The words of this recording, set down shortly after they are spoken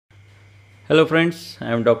Hello friends,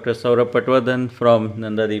 I am Dr. Sourabh Patwardhan from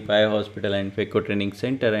Nandadeep Eye Hospital and FECO Training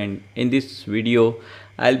Center, and in this video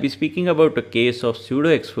I'll be speaking about a case of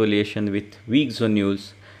pseudo-exfoliation with weak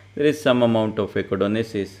zonules. There is some amount of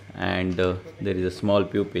echodonesis and there is a small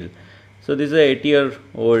pupil. So this is a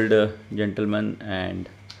 8-year-old gentleman, and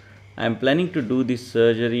I am planning to do this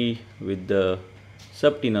surgery with the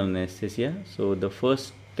subtenon anesthesia. So the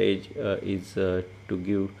first stage is to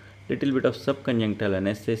give little bit of subconjunctival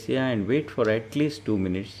anesthesia and wait for at least 2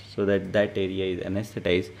 minutes so that that area is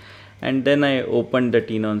anesthetized, and then I opened the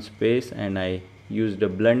tenon space and I used a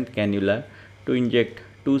blunt cannula to inject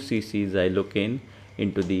 2 cc xylocaine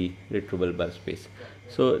into the retrobulbar space.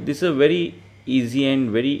 So this is a very easy and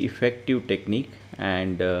very effective technique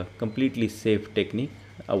and completely safe technique,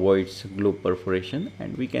 avoids globe perforation,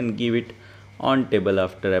 and we can give it on table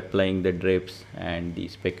after applying the drapes and the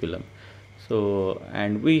speculum. So,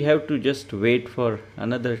 and we have to just wait for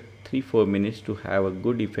another 3-4 minutes to have a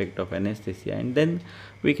good effect of anesthesia, and then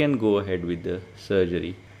we can go ahead with the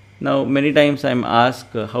surgery. Now many times I'm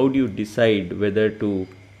asked how do you decide whether to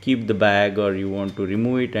keep the bag or you want to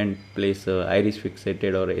remove it and place a iris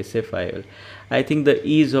fixated or SFIL. I think the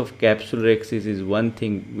ease of capsulorhexis is one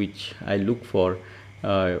thing which I look for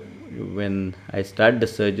when I start the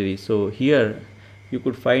surgery. So here you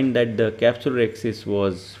could find that the capsulorhexis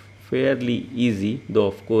was fairly easy, though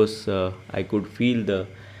of course I could feel the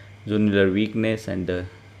zonular weakness and the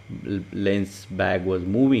lens bag was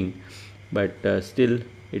moving, but still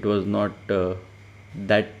it was not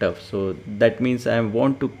that tough. So that means I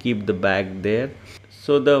want to keep the bag there.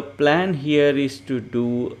 So the plan here is to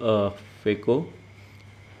do a phaco,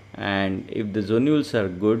 and if the zonules are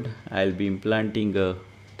good, I'll be implanting a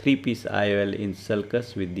 3-piece IOL in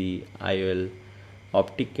sulcus with the IOL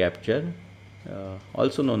optic capture,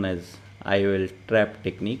 also known as IOL trap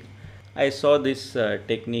technique. I saw this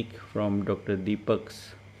technique from Dr.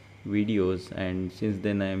 Deepak's videos, and since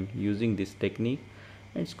then I am using this technique.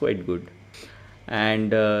 It's quite good.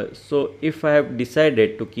 And so if I have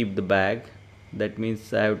decided to keep the bag, that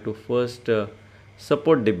means I have to first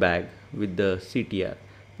support the bag with the CTR.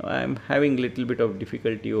 Now I am having little bit of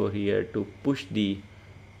difficulty over here to push the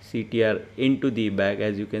CTR into the bag.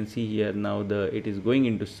 As you can see here, now it is going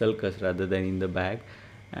into sulcus rather than in the bag,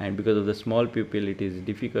 and because of the small pupil it is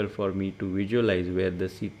difficult for me to visualize where the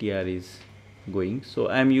CTR is going. So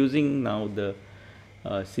I am using now the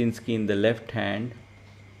Sinski in the left hand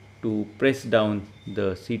to press down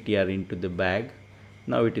the CTR into the bag.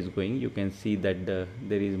 Now it is going. You can see that there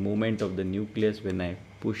is movement of the nucleus when I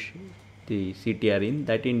push the CTR in.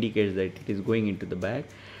 That indicates that it is going into the bag,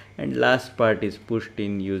 and last part is pushed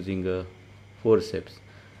in using a forceps.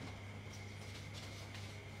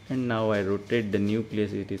 And now I rotate the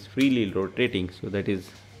nucleus. It is freely rotating, so that is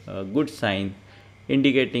a good sign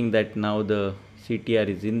indicating that now the CTR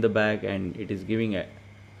is in the bag and it is giving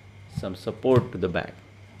some support to the bag.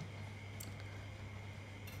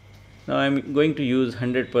 Now I am going to use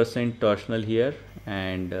 100% torsional here,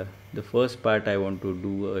 and the first part I want to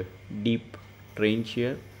do a deep trench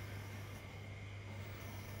here.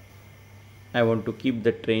 I want to keep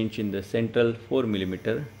the trench in the central 4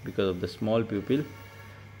 mm because of the small pupil,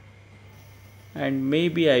 and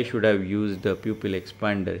maybe I should have used a pupil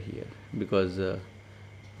expander here because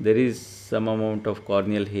there is some amount of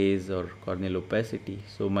corneal haze or corneal opacity,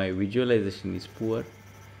 so my visualization is poor.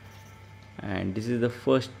 And this is the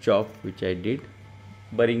first chop which I did,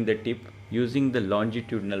 burying the tip using the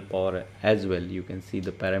longitudinal power as well. You can see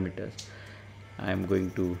the parameters. I am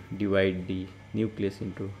going to divide the nucleus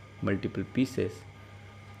into multiple pieces,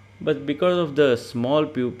 but because of the small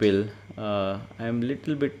pupil I am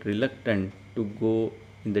little bit reluctant to go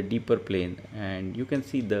in the deeper plane, and you can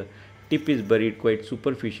see the tip is buried quite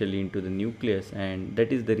superficially into the nucleus, and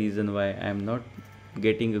that is the reason why I am not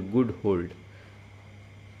getting a good hold.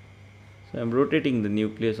 So I am rotating the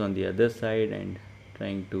nucleus on the other side and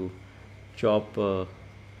trying to chop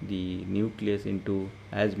the nucleus into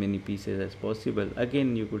as many pieces as possible.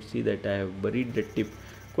 Again you could see that I have buried the tip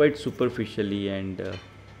quite superficially, and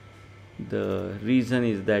the reason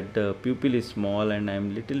is that the pupil is small and I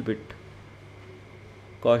am little bit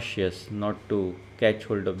cautious not to catch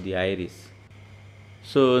hold of the iris.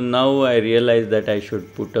 So now I realize that I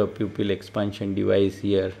should put a pupil expansion device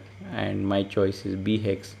here, and my choice is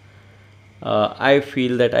BHEX. I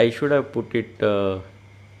feel that I should have put it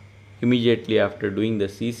immediately after doing the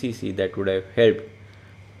CCC. That would have helped,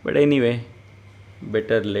 but anyway,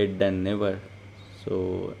 better late than never.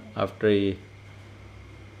 So after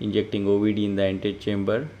injecting OVD in the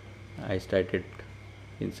antechamber, I started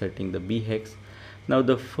inserting the BHEX. Now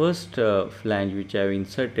the first flange which I have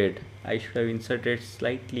inserted I should have inserted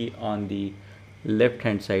slightly on the left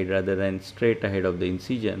hand side rather than straight ahead of the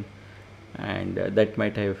incision, and that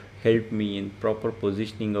might have helped me in proper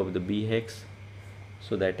positioning of the B hex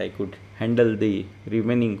so that I could handle the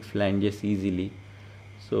remaining flanges easily.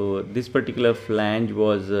 So this particular flange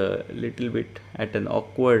was a little bit at an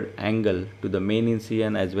awkward angle to the main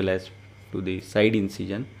incision as well as to the side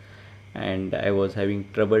incision, and I was having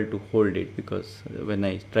trouble to hold it because when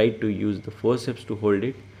I tried to use the forceps to hold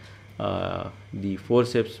it, the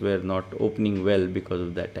forceps were not opening well because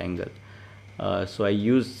of that angle. So I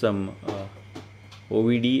used some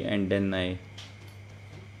OVD and then I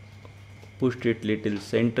pushed it little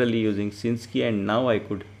centrally using Sinski, and now I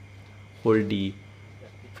could hold the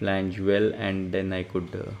flange well, and then I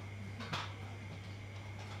could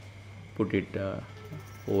put it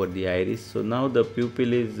over the iris. So now the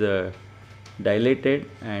pupil is dilated,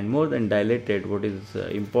 and more than dilated, what is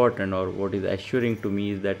important or what is assuring to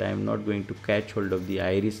me is that I am not going to catch hold of the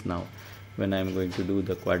iris now when I am going to do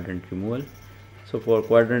the quadrant removal. So for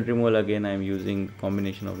quadrant removal, again I am using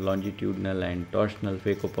combination of longitudinal and torsional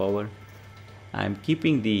phaco power. I am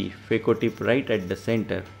keeping the phaco tip right at the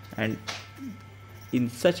center, and in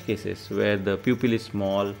such cases where the pupil is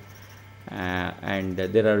small and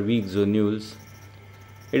there are weak zonules,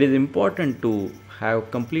 it is important to have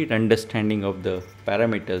complete understanding of the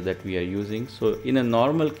parameters that we are using. So in a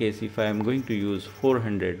normal case, if I am going to use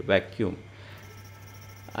 400 vacuum,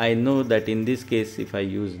 I know that in this case if I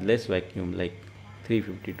use less vacuum like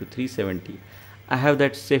 350 to 370, I have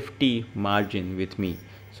that safety margin with me.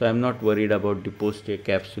 So I am not worried about the posterior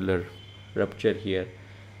capsular rupture here,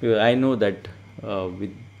 because I know that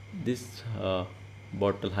with this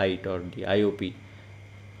bottle height or the IOP,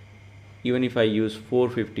 even if I use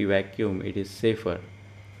 450 vacuum, it is safer,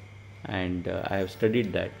 and I have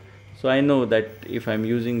studied that. So I know that if I am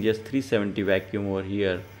using just 370 vacuum over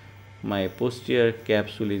here, my posterior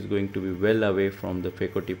capsule is going to be well away from the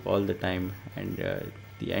phaco tip all the time, and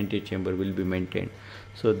the anterior chamber will be maintained.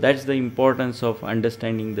 So that's the importance of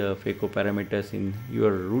understanding the phaco parameters in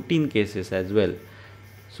your routine cases as well,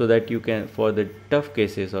 so that you can, for the tough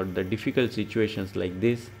cases or the difficult situations like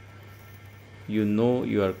this, you know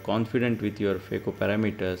you are confident with your phaco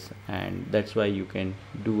parameters, and that's why you can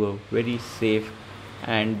do a very safe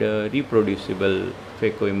and reproducible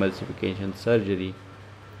phaco emulsification surgery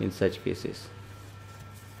in such cases.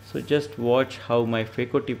 So just watch how my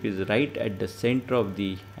phaco tip is right at the center of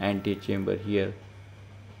the anterior chamber here,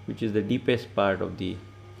 which is the deepest part of the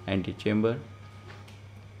anterior chamber,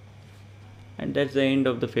 and that's the end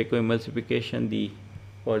of the phaco emulsification.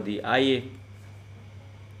 For the IA,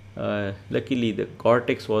 luckily the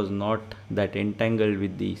cortex was not that entangled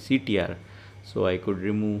with the CTR, so I could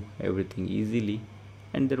remove everything easily,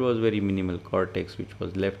 and there was very minimal cortex which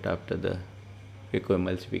was left after the phaco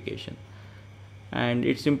emulsification. And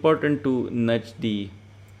it's important to nudge the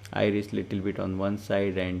iris little bit on one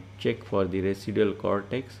side and check for the residual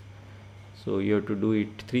cortex. So you have to do it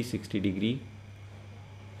 360 degree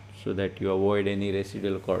so that you avoid any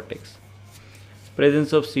residual cortex.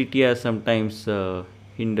 Presence of CTR sometimes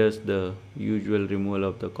hinders the usual removal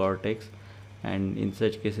of the cortex, and in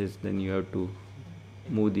such cases then you have to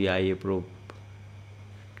move the IA probe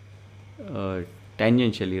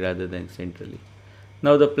tangentially rather than centrally.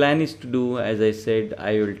 Now the plan is to do, as I said,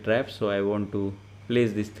 IOL trap. So I want to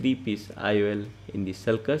place this 3-piece IOL in the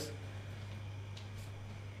sulcus.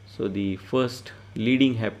 So the first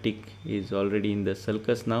leading haptic is already in the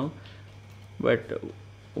sulcus now, but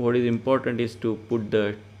what is important is to put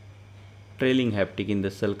the trailing haptic in the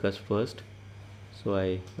sulcus first. So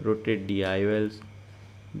I rotate the IOLs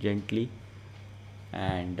gently,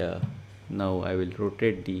 and now I will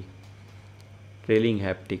rotate the trailing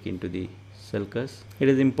haptic into the sulcus. It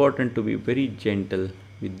is important to be very gentle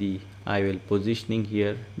with the IOL positioning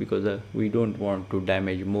here, because we don't want to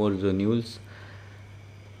damage more zonules.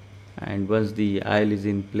 And once the IOL is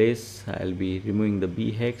in place, I'll be removing the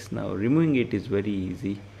B hex. Now removing it is very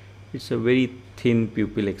easy. It's a very thin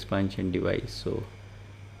pupil expansion device, so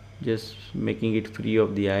just making it free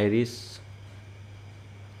of the iris.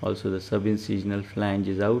 Also the subincisional flange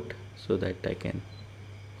is out, so that I can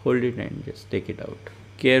hold it and just take it out.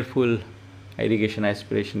 Careful irrigation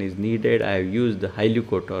aspiration is needed. I have used the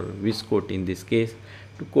Hylucoat or Viscoat in this case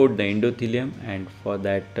to coat the endothelium, and for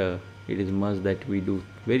that it is must that we do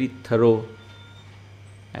very thorough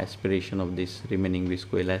aspiration of this remaining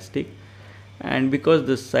viscoelastic. And because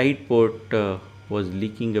the side port was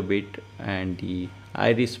leaking a bit and the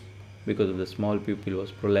iris, because of the small pupil,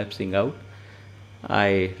 was prolapsing out,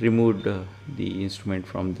 I removed the instrument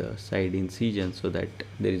from the side incision so that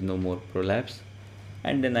there is no more prolapse,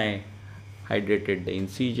 and then I hydrated the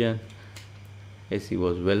incision SE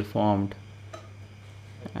was well formed,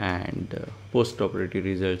 and post-operative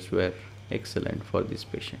results were excellent for this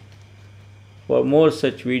patient. For more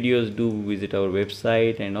such videos, do visit our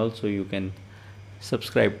website, and also you can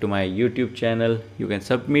subscribe to my YouTube channel. You can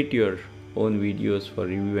submit your own videos for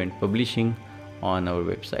review and publishing on our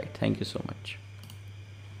website. Thank you so much.